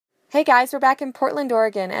Hey guys, we're back in Portland,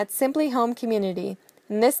 Oregon at Simply Home Community.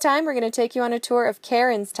 And this time we're going to take you on a tour of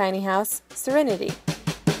Karin's tiny house, Serenity.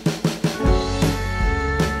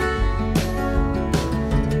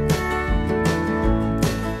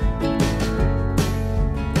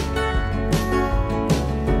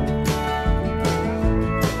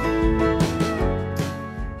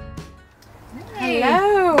 Hey,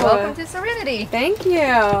 hello! Welcome to Serenity. Thank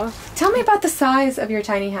you. Tell me about the size of your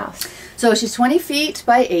tiny house. So she's 20 feet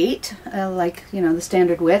by 8, like, the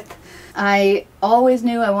standard width. I always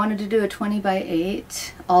knew I wanted to do a 20 by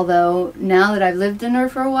 8, although now that I've lived in her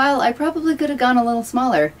for a while, I probably could have gone a little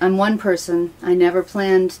smaller. I'm one person. I never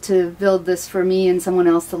planned to build this for me and someone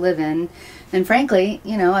else to live in. And frankly,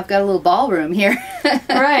 I've got a little ballroom here.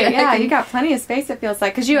 Right, yeah, you got plenty of space, it feels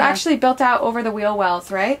like, because you actually built out over the wheel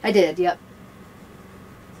wells, right? I did, yep.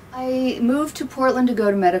 I moved to Portland to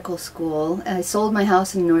go to medical school. I sold my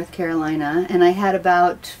house in North Carolina, and I had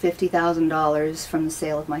about $50,000 from the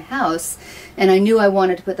sale of my house, and I knew I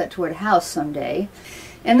wanted to put that toward a house someday.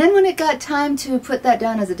 And then when it got time to put that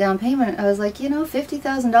down as a down payment, I was like,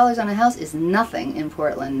 $50,000 on a house is nothing in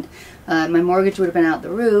Portland. My mortgage would have been out the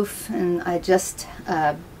roof, and I just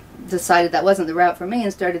decided that wasn't the route for me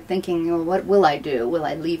and started thinking, well, what will I do? Will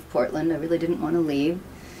I leave Portland? I really didn't want to leave.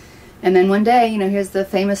 And then one day, here's the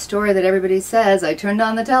famous story that everybody says. I turned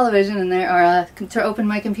on the television and opened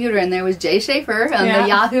my computer, and there was Jay Schaefer on the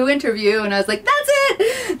Yahoo interview, and I was like, that's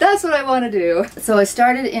it! That's what I want to do. So I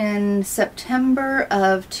started in September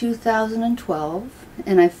of 2012,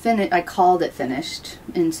 and I called it finished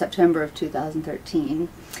in September of 2013.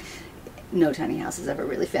 No tiny house is ever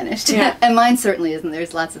really finished. Yeah. And mine certainly isn't.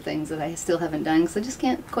 There's lots of things that I still haven't done, because I just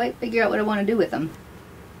can't quite figure out what I want to do with them.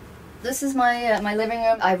 This is my my living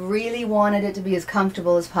room. I really wanted it to be as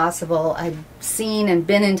comfortable as possible. I've seen and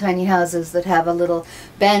been in tiny houses that have a little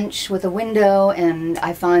bench with a window, and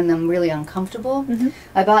I find them really uncomfortable. Mm-hmm.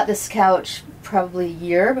 I bought this couch probably a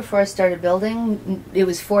year before I started building. It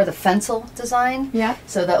was for the Fensel design. Yeah.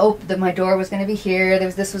 So my door was going to be here.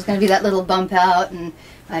 This was going to be that little bump out, and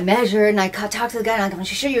I measured, and I talked to the guy, and I go,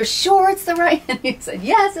 "You're sure it's the right?" And he said,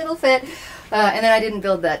 "Yes, it'll fit." And then I didn't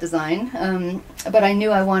build that design, but I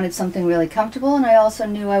knew I wanted something really comfortable, and I also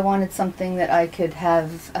knew I wanted something that I could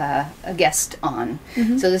have a guest on.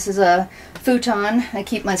 Mm-hmm. So this is a futon. I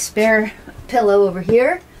keep my spare pillow over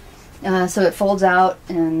here, so it folds out,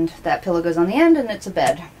 and that pillow goes on the end, and it's a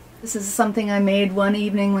bed. This is something I made one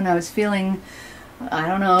evening when I was feeling, I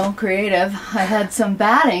don't know, creative. I had some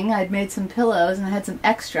batting. I'd made some pillows, and I had some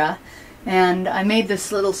extra, and I made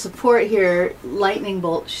this little support here, lightning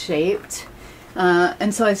bolt shaped.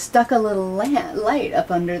 And so I stuck a little light up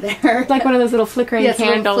under there. Like one of those little flickering candles.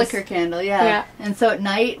 Yes, a little flicker candle, yeah. And so at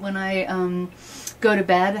night when I go to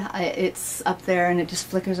bed, it's up there and it just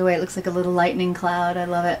flickers away. It looks like a little lightning cloud. I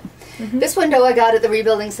love it. Mm-hmm. This window I got at the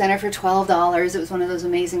Rebuilding Center for $12. It was one of those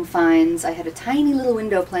amazing finds. I had a tiny little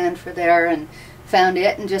window planned for there and found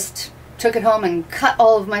it and just took it home and cut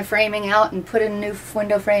all of my framing out and put in new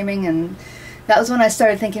window framing, and that was when I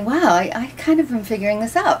started thinking, wow, I kind of am figuring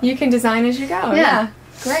this out. You can design as you go. Yeah.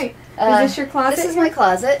 Great. Is this your closet? This is my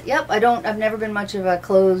closet. Yep. I've never been much of a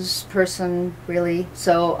clothes person, really.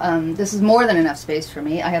 So this is more than enough space for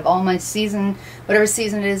me. I have all my whatever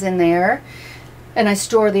season it is in there, and I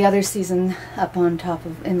store the other season up on top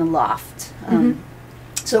in the loft.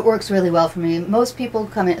 So it works really well for me. Most people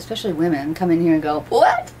come in, especially women, come in here and go,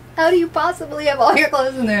 what? How do you possibly have all your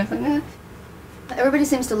clothes in there? It's like, eh. Everybody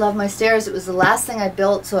seems to love my stairs. It was the last thing I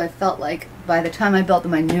built, so I felt like by the time I built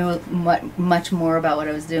them, I knew much more about what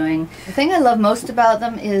I was doing. The thing I love most about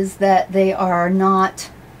them is that they are not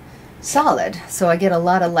solid, so I get a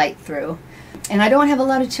lot of light through. And I don't have a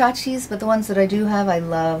lot of tchotchkes, but the ones that I do have, I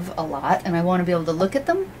love a lot, and I want to be able to look at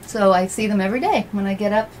them, so I see them every day when I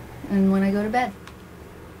get up and when I go to bed.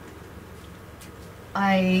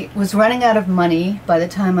 I was running out of money by the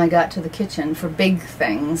time I got to the kitchen for big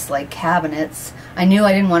things like cabinets. I knew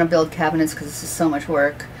I didn't want to build cabinets because this is so much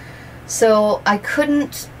work. So I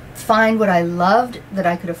couldn't find what I loved that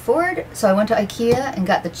I could afford, so I went to IKEA and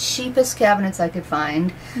got the cheapest cabinets I could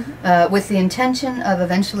find, with the intention of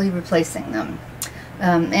eventually replacing them.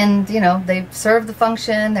 And they serve the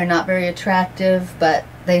function. They're not very attractive, but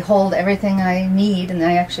they hold everything I need, and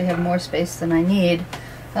I actually have more space than I need.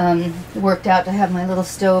 Worked out to have my little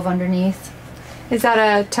stove underneath. Is that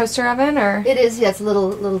a toaster oven, or? It is, yes, a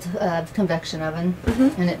little convection oven,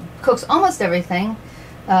 and it cooks almost everything.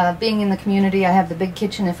 Being in the community, I have the big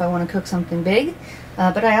kitchen if I want to cook something big,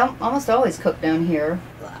 but I almost always cook down here.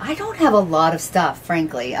 I don't have a lot of stuff,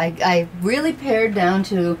 frankly. I really pared down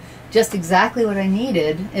to just exactly what I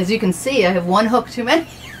needed. As you can see, I have one hook too many.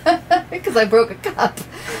 because I broke a cup.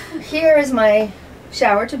 Here is my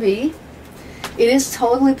shower to be. It is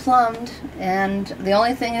totally plumbed, and the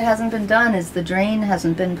only thing that hasn't been done is the drain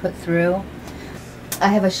hasn't been put through. I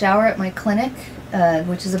have a shower at my clinic,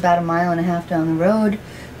 which is about 1.5 miles down the road.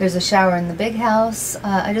 There's a shower in the big house.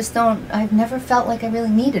 I've never felt like I really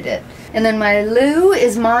needed it. And then my loo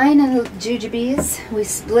is mine and Jujubee's. We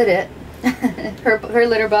split it. Her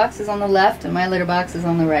litter box is on the left and my litter box is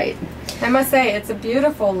on the right. I must say, it's a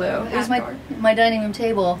beautiful loo. There's my dining room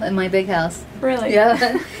table in my big house. Really? Yeah.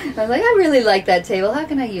 I was like, I really like that table. How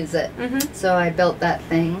can I use it? So I built that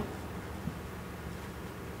thing.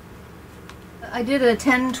 I did a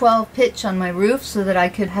 10-12 pitch on my roof so that I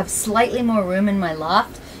could have slightly more room in my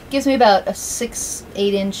loft. Gives me about a 6-8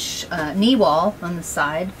 inch knee wall on the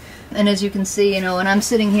side, and as you can see, you know, when I'm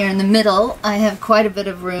sitting here in the middle, I have quite a bit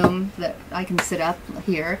of room that I can sit up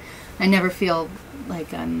here. I never feel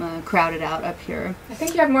like I'm crowded out up here. I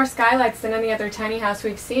think you have more skylights than any other tiny house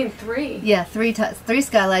we've seen. 3. Yeah, three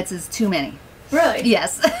skylights is too many. Really?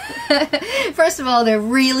 Yes. First of all, they're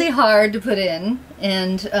really hard to put in,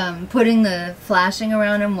 and putting the flashing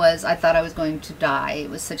around them I thought I was going to die. It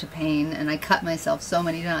was such a pain, and I cut myself so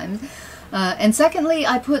many times. And secondly,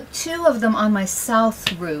 I put 2 of them on my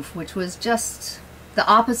south roof, which was just the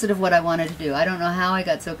opposite of what I wanted to do. I don't know how I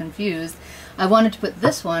got so confused. I wanted to put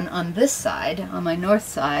this one on this side, on my north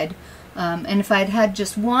side, and if I'd had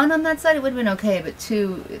just 1 on that side, it would have been okay, but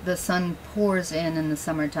 2, the sun pours in the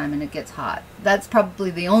summertime and it gets hot. That's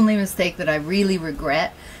probably the only mistake that I really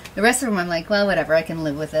regret. The rest of them I'm like, well, whatever, I can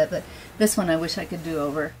live with it, but this one I wish I could do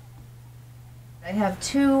over. I have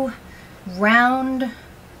 2 round,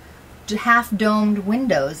 half-domed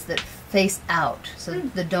windows that face out, so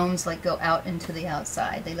the domes like go out into the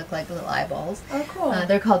outside. They look like little eyeballs. Oh, cool.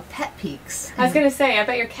 They're called pet peaks. I was going to say, I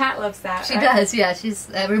bet your cat loves that. She does, yeah. She's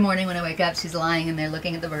every morning when I wake up, she's lying in there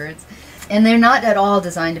looking at the birds. And they're not at all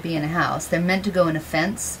designed to be in a house. They're meant to go in a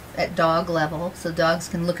fence at dog level, so dogs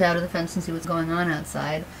can look out of the fence and see what's going on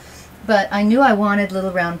outside. But I knew I wanted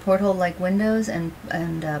little round porthole-like windows, and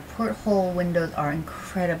porthole windows are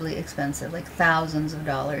incredibly expensive, like thousands of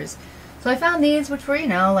dollars. So I found these, which were, you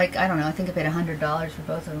know, like, I don't know, I think I paid $100 for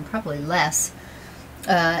both of them, probably less,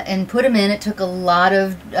 and put them in. It took a lot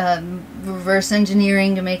of reverse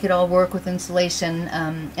engineering to make it all work with insulation,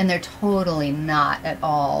 and they're totally not at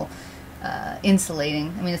all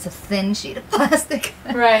insulating. I mean, it's a thin sheet of plastic.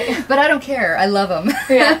 Right. But I don't care. I love them.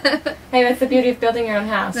 Yeah. Hey, that's the beauty of building your own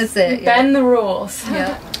house. That's it. Bend the rules.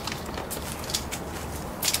 Yeah.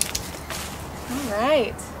 All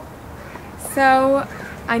right. So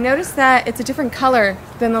I noticed that it's a different color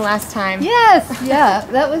than the last time. Yes, yeah.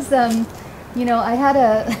 That was, you know, I had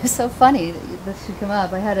it's so funny this should come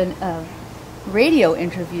up. I had a radio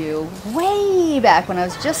interview way back when I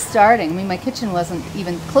was just starting. I mean, my kitchen wasn't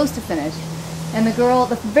even close to finished. And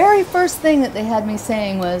the very first thing that they had me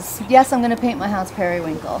saying was, yes, I'm going to paint my house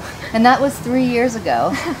periwinkle. And that was 3 years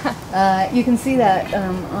ago. You can see that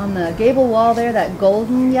on the gable wall there, that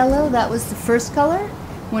golden yellow, that was the first color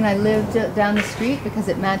when I lived down the street because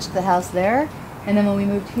it matched the house there. And then when we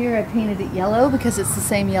moved here, I painted it yellow because it's the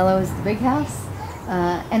same yellow as the big house.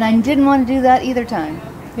 And I didn't want to do that either time.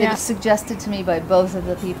 It was suggested to me by both of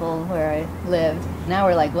the people where I lived. Now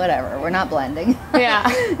we're like, whatever, we're not blending. Yeah.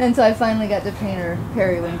 And so I finally got to paint her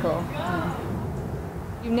periwinkle.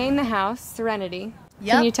 You named the house Serenity.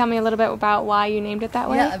 Yep. Can you tell me a little bit about why you named it that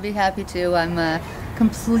way? Yeah, I'd be happy to. I'm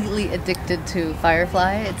completely addicted to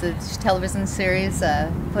Firefly. It's a television series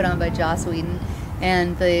put on by Joss Whedon.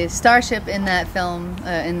 And the starship in that film,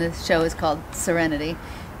 in the show, is called Serenity.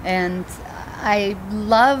 And I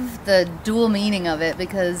love the dual meaning of it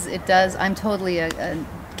because it does, I'm totally a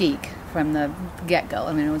geek from the get-go.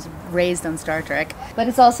 I mean, I was raised on Star Trek. But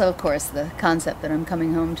it's also, of course, the concept that I'm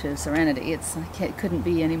coming home to Serenity. It couldn't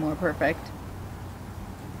be any more perfect.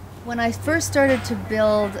 When I first started to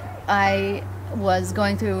build, I was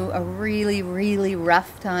going through a really, really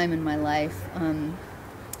rough time in my life,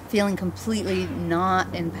 feeling completely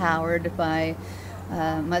not empowered by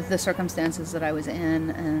the circumstances that I was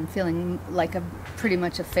in, and feeling like pretty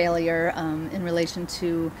much a failure in relation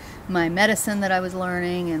to my medicine that I was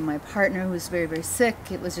learning and my partner who was very, very sick.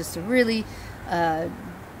 It was just a really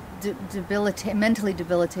mentally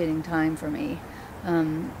debilitating time for me.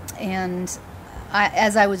 And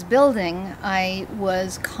as I was building, I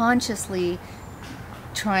was consciously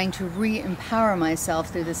trying to re-empower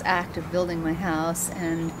myself through this act of building my house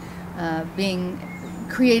and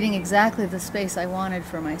creating exactly the space I wanted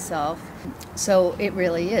for myself. So it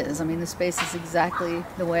really is. I mean, the space is exactly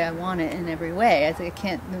the way I want it in every way. I think I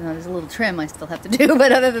can't, you know, there's a little trim I still have to do,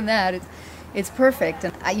 but other than that, It's perfect.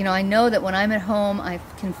 And I know that when I'm at home, I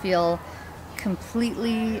can feel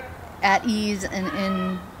completely at ease and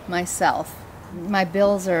in myself. My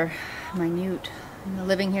bills are minute.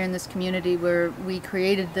 Living here in this community where we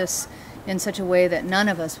created this in such a way that none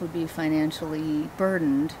of us would be financially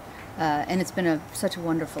burdened, and it's been such a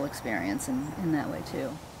wonderful experience in that way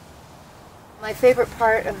too. My favorite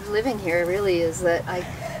part of living here really is that I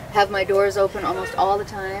have my doors open almost all the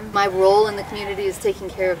time. My role in the community is taking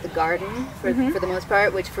care of the garden for the most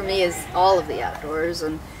part, which for me is all of the outdoors,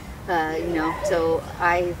 and so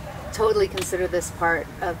I totally consider this part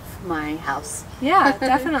of my house. Yeah,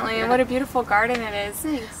 definitely. And what a beautiful garden it is.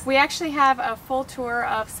 Thanks. We actually have a full tour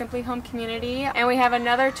of Simply Home Community, and we have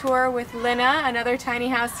another tour with Lina, another tiny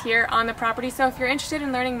house here on the property. So if you're interested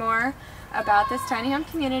in learning more about this tiny home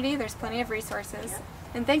community, there's plenty of resources.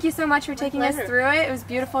 And thank you so much for taking us through it. It was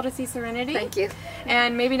beautiful to see Serenity. Thank you.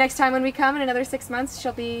 And maybe next time when we come in another 6 months,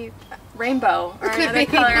 she'll be rainbow or Could another be.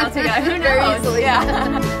 color altogether. Who knows? Very easily.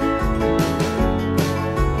 Yeah.